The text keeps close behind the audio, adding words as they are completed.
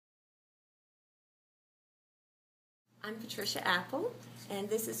I'm Patricia Apple, and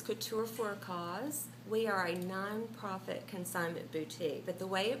this is Couture for a Cause. We are a non-profit consignment boutique, but the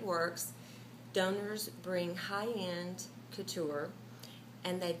way it works, donors bring high-end couture,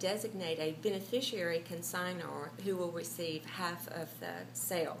 and they designate a beneficiary consignor who will receive half of the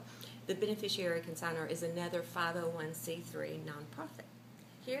sale. The beneficiary consignor is another 501c3 nonprofit.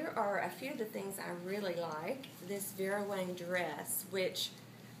 Here are a few of the things I really like. This Vera Wang dress, which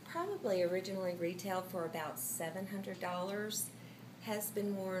probably originally retailed for about $700, has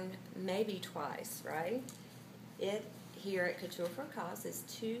been worn maybe twice, right? It here at Couture for a Cause is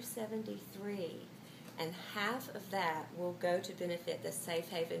 $273, and half of that will go to benefit the Safe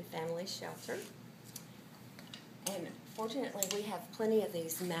Haven Family Shelter. And fortunately, we have plenty of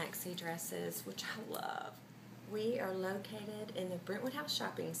these maxi dresses, which I love. We are located in the Brentwood House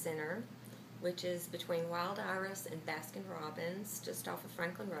Shopping Center, which is between Wild Iris and Baskin Robbins, just off of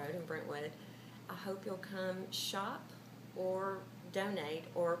Franklin Road in Brentwood. I hope you'll come shop or donate,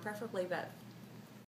 or preferably